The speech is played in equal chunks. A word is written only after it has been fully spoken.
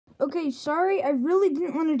Okay, sorry, I really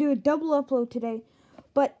didn't want to do a double upload today,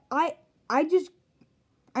 but I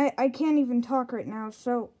can't even talk right now.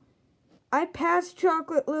 So I passed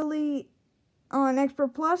Chocolate Lily on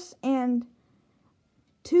Expert Plus, and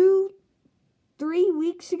 3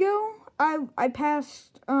 weeks ago I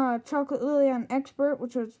passed Chocolate Lily on Expert,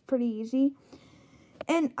 which was pretty easy.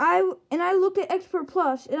 And I looked at Expert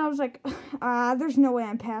Plus, and I was like, there's no way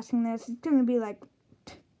I'm passing this. It's gonna be like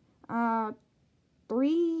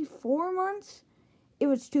 3-4 months. It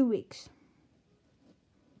was 2 weeks.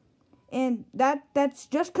 And that's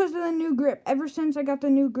just because of the new grip. Ever since I got the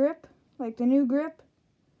new grip,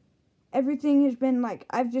 everything has been like,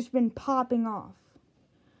 I've just been popping off.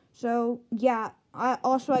 So yeah, I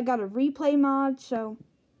got a replay mod, so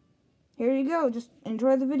here you go. Just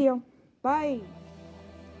enjoy the video. Bye.